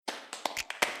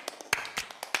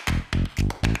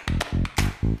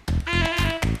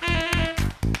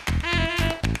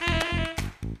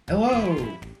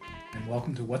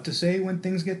welcome to What to Say When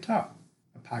Things Get Tough,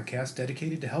 a podcast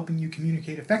dedicated to helping you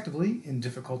communicate effectively in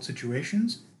difficult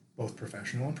situations, both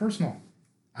professional and personal.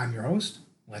 I'm your host,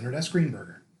 Leonard S.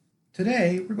 Greenberger.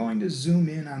 Today, we're going to zoom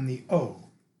in on the O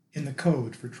in the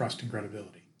code for trust and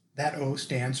credibility. That O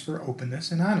stands for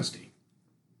openness and honesty.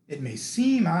 It may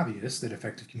seem obvious that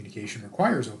effective communication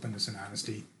requires openness and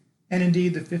honesty, and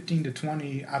indeed the 15 to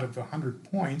 20 out of 100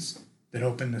 points that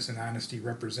openness and honesty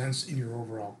represents in your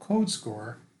overall code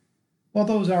score, while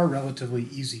those are relatively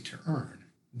easy to earn.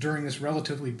 During this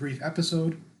relatively brief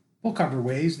episode, we'll cover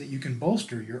ways that you can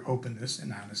bolster your openness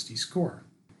and honesty score.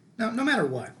 Now, no matter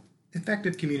what,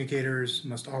 effective communicators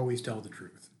must always tell the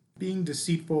truth. Being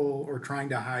deceitful or trying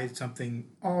to hide something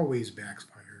always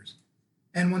backfires.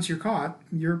 And once you're caught,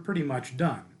 you're pretty much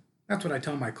done. That's what I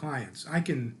tell my clients. I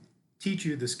can teach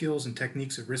you the skills and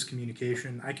techniques of risk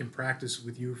communication. I can practice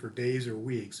with you for days or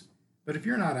weeks. But if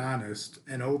you're not honest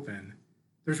and open,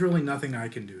 there's really nothing I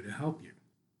can do to help you.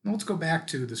 Now let's go back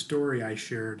to the story I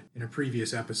shared in a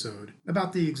previous episode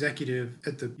about the executive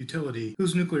at the utility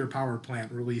whose nuclear power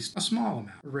plant released a small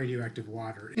amount of radioactive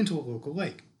water into a local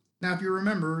lake. Now, if you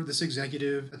remember, this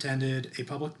executive attended a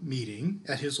public meeting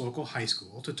at his local high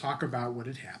school to talk about what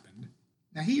had happened.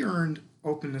 Now, he earned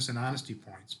openness and honesty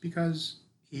points because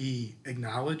he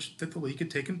acknowledged that the leak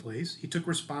had taken place, he took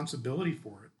responsibility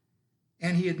for it,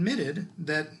 and he admitted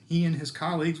that he and his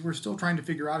colleagues were still trying to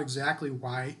figure out exactly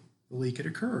why the leak had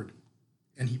occurred.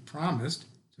 And he promised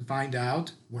to find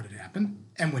out what had happened,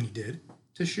 and when he did,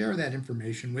 to share that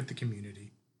information with the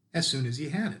community as soon as he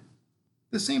had it.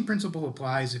 The same principle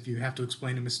applies if you have to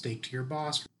explain a mistake to your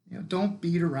boss. Don't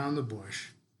beat around the bush.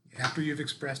 After you've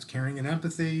expressed caring and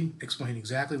empathy, explain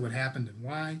exactly what happened and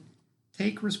why,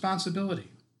 take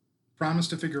responsibility. Promise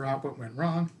to figure out what went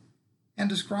wrong, and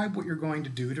describe what you're going to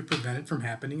do to prevent it from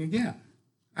happening again.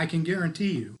 I can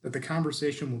guarantee you that the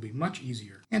conversation will be much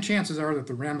easier, and chances are that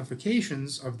the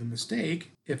ramifications of the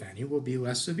mistake, if any, will be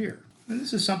less severe. And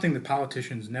this is something that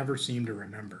politicians never seem to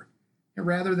remember.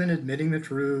 Rather than admitting the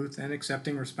truth and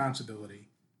accepting responsibility,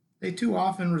 they too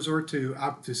often resort to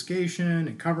obfuscation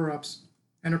and cover-ups,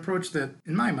 an approach that,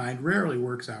 in my mind, rarely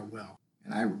works out well.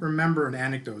 And I remember an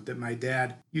anecdote that my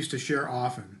dad used to share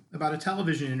often about a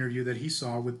television interview that he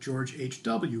saw with George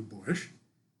H.W. Bush,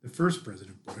 the first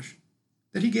President Bush,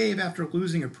 that he gave after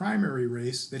losing a primary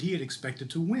race that he had expected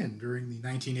to win during the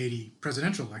 1980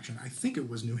 presidential election. I think it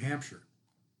was New Hampshire.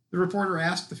 The reporter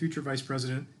asked the future vice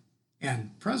president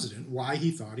and president why he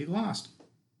thought he lost.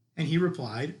 And he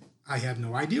replied, "I have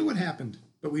no idea what happened,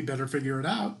 but we'd better figure it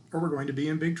out or we're going to be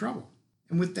in big trouble."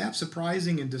 And with that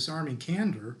surprising and disarming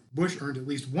candor, Bush earned at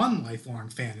least one lifelong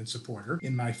fan and supporter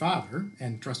in my father,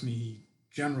 and trust me, he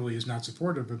generally is not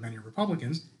supportive of many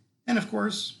Republicans. And of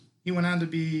course, he went on to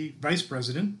be vice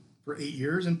president for 8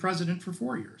 years and president for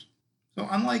 4 years. So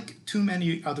unlike too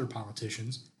many other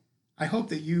politicians, I hope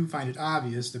that you find it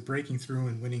obvious that breaking through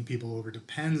and winning people over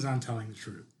depends on telling the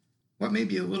truth. What may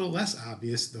be a little less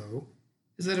obvious, though,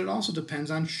 is that it also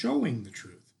depends on showing the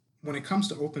truth. When it comes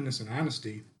to openness and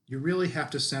honesty, you really have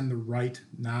to send the right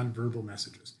nonverbal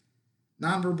messages.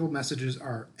 Nonverbal messages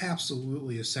are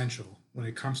absolutely essential when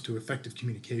it comes to effective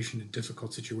communication in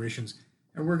difficult situations,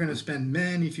 and we're going to spend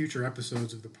many future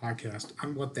episodes of the podcast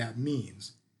on what that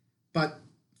means. But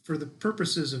for the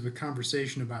purposes of a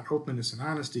conversation about openness and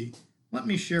honesty, let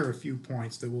me share a few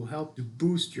points that will help to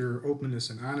boost your openness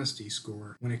and honesty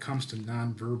score when it comes to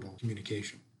nonverbal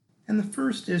communication. And the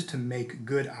first is to make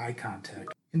good eye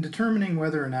contact. In determining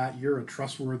whether or not you're a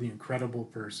trustworthy and credible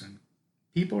person,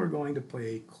 people are going to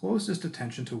pay closest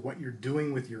attention to what you're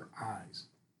doing with your eyes.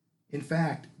 In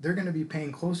fact, they're going to be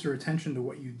paying closer attention to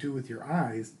what you do with your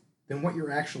eyes than what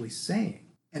you're actually saying.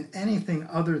 And anything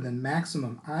other than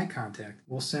maximum eye contact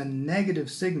will send negative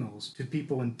signals to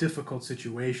people in difficult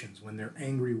situations when they're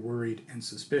angry, worried, and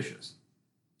suspicious.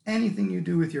 Anything you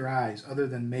do with your eyes other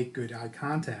than make good eye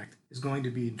contact is going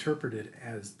to be interpreted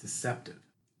as deceptive.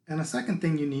 And a second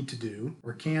thing you need to do,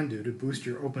 or can do, to boost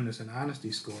your openness and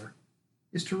honesty score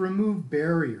is to remove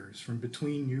barriers from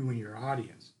between you and your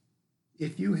audience.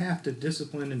 If you have to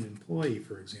discipline an employee,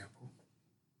 for example,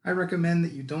 I recommend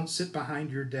that you don't sit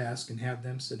behind your desk and have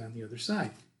them sit on the other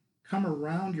side. Come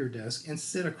around your desk and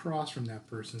sit across from that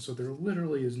person so there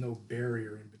literally is no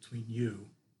barrier in between you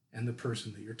and the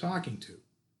person that you're talking to.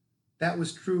 That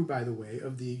was true, by the way,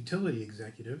 of the utility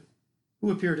executive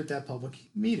who appeared at that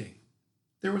public meeting.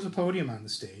 There was a podium on the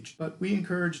stage, but we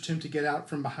encouraged him to get out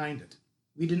from behind it.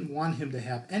 We didn't want him to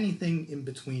have anything in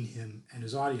between him and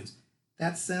his audience.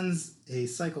 That sends a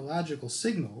psychological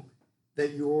signal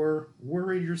that you're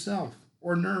worried yourself,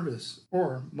 or nervous,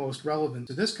 or, most relevant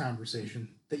to this conversation,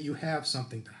 that you have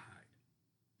something to hide.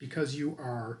 because you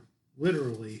are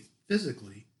literally,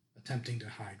 physically attempting to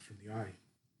hide from the audience.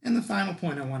 And the final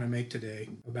point I want to make today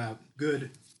about good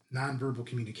nonverbal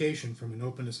communication from an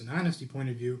openness and honesty point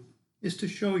of view is to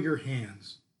show your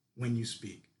hands when you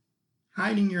speak.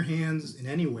 Hiding your hands in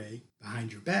any way,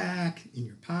 behind your back, in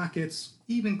your pockets,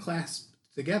 even clasped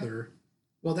together,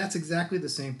 well, that's exactly the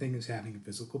same thing as having a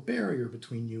physical barrier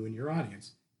between you and your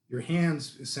audience. Your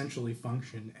hands essentially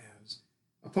function as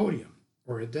a podium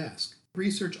or a desk.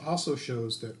 Research also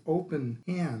shows that open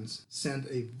hands send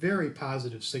a very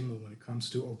positive signal when it comes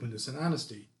to openness and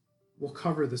honesty. We'll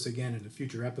cover this again in a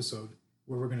future episode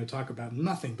where we're going to talk about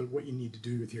nothing but what you need to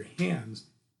do with your hands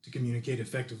to communicate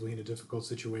effectively in a difficult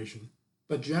situation.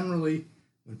 But generally,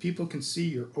 when people can see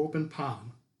your open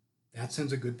palm, that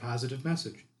sends a good positive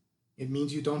message. It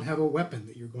means you don't have a weapon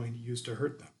that you're going to use to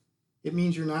hurt them. It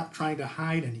means you're not trying to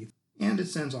hide anything. And it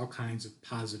sends all kinds of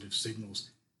positive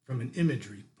signals from an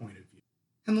imagery point of view.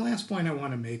 And the last point I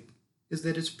want to make is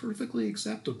that it's perfectly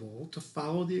acceptable to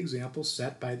follow the example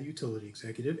set by the utility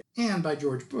executive and by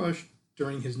George Bush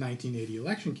during his 1980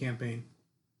 election campaign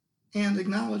and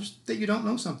acknowledge that you don't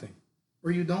know something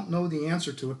or you don't know the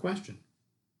answer to a question.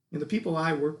 And the people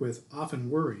I work with often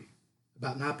worry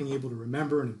about not being able to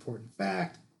remember an important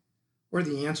fact or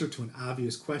the answer to an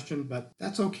obvious question, but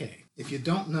that's okay. If you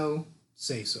don't know,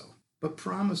 say so, but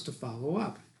promise to follow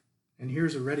up. And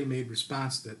here's a ready-made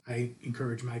response that I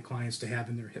encourage my clients to have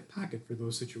in their hip pocket for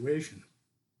those situations.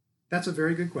 That's a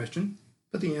very good question,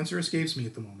 but the answer escapes me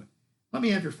at the moment. Let me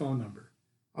have your phone number.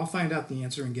 I'll find out the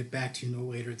answer and get back to you no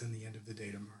later than the end of the day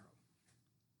tomorrow.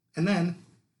 And then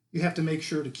you have to make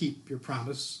sure to keep your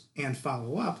promise and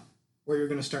follow up, or you're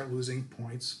going to start losing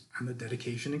points on the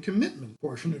dedication and commitment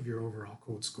portion of your overall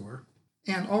code score.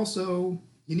 And also,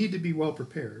 you need to be well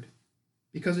prepared.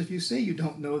 Because if you say you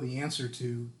don't know the answer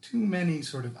to too many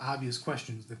sort of obvious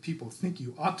questions that people think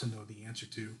you ought to know the answer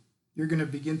to, you're going to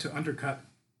begin to undercut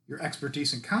your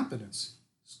expertise and competence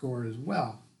score as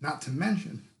well, not to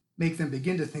mention make them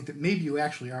begin to think that maybe you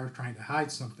actually are trying to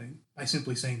hide something by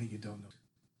simply saying that you don't know.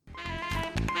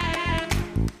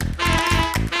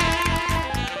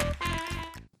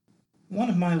 One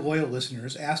of my loyal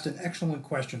listeners asked an excellent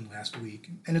question last week,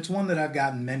 and it's one that I've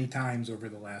gotten many times over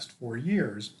the last 4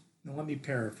 years. Now let me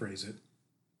paraphrase it.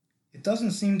 It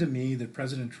doesn't seem to me that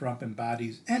President Trump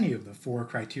embodies any of the 4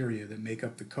 criteria that make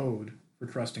up the code for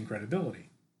trust and credibility.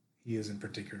 He isn't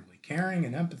particularly caring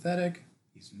and empathetic,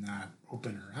 he's not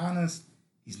open or honest,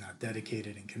 he's not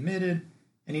dedicated and committed,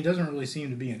 and he doesn't really seem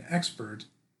to be an expert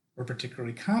or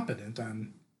particularly competent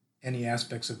on any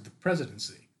aspects of the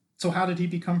presidency. So how did he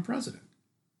become president?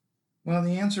 Well,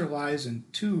 the answer lies in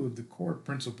 2 of the core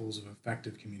principles of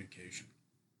effective communication.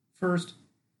 First,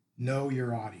 know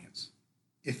your audience.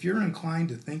 If you're inclined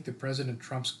to think that President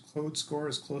Trump's code score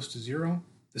is close to 0,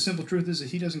 the simple truth is that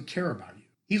he doesn't care about you.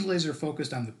 He's laser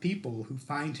focused on the people who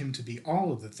find him to be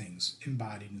all of the things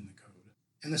embodied in the code.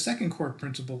 And the second core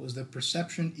principle is that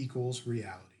perception equals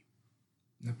reality.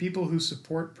 The people who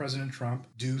support President Trump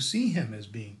do see him as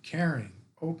being caring,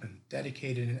 open,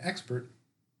 dedicated, and expert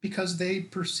because they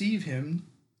perceive him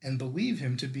and believe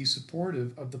him to be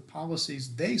supportive of the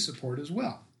policies they support as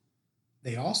well.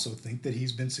 They also think that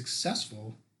he's been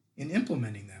successful in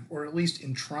implementing them, or at least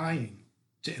in trying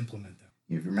to implement them.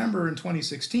 If you remember in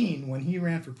 2016, when he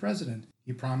ran for president,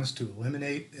 he promised to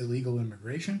eliminate illegal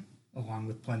immigration, along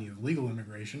with plenty of legal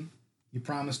immigration. He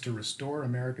promised to restore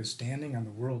America's standing on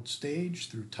the world stage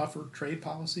through tougher trade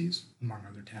policies, among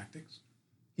other tactics.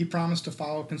 He promised to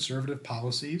follow conservative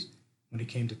policies when it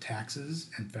came to taxes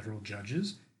and federal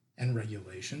judges and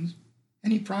regulations.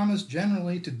 And he promised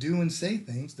generally to do and say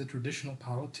things that traditional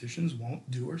politicians won't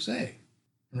do or say.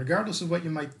 And regardless of what you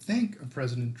might think of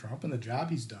President Trump and the job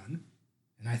he's done,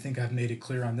 and I think I've made it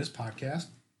clear on this podcast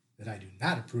that I do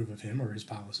not approve of him or his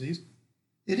policies,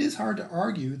 it is hard to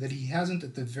argue that he hasn't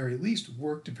at the very least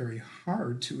worked very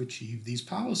hard to achieve these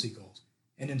policy goals.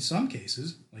 And in some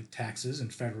cases, like taxes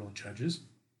and federal judges,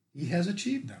 he has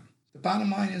achieved them. The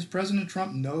bottom line is President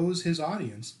Trump knows his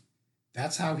audience.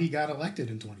 That's how he got elected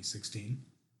in 2016.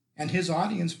 And his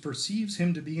audience perceives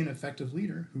him to be an effective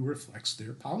leader who reflects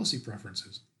their policy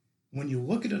preferences. When you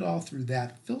look at it all through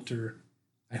that filter,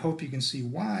 I hope you can see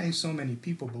why so many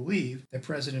people believe that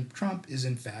President Trump is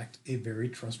in fact a very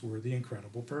trustworthy and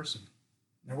credible person.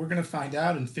 Now we're going to find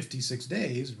out in 56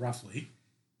 days, roughly,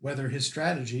 whether his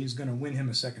strategy is going to win him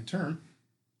a second term.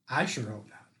 I sure hope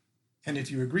not. And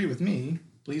if you agree with me,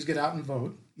 please get out and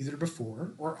vote either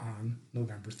before or on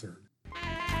November 3rd.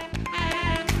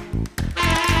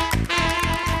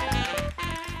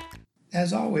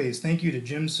 As always, thank you to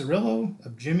Jim Cirillo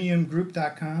of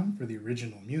JimiumGroup.com for the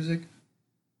original music.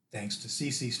 Thanks to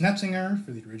CC Snepsinger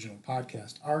for the original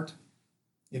podcast art.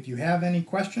 If you have any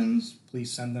questions,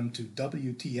 please send them to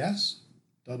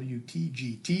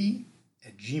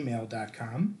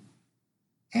WTSWTGT@gmail.com.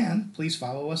 And please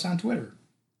follow us on Twitter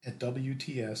at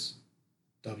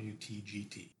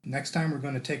WTSWTGT. Next time, we're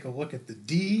going to take a look at the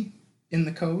D in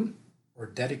the code, or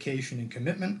dedication and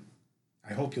commitment.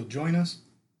 I hope you'll join us.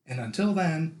 And until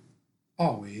then,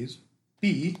 always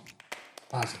be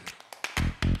positive.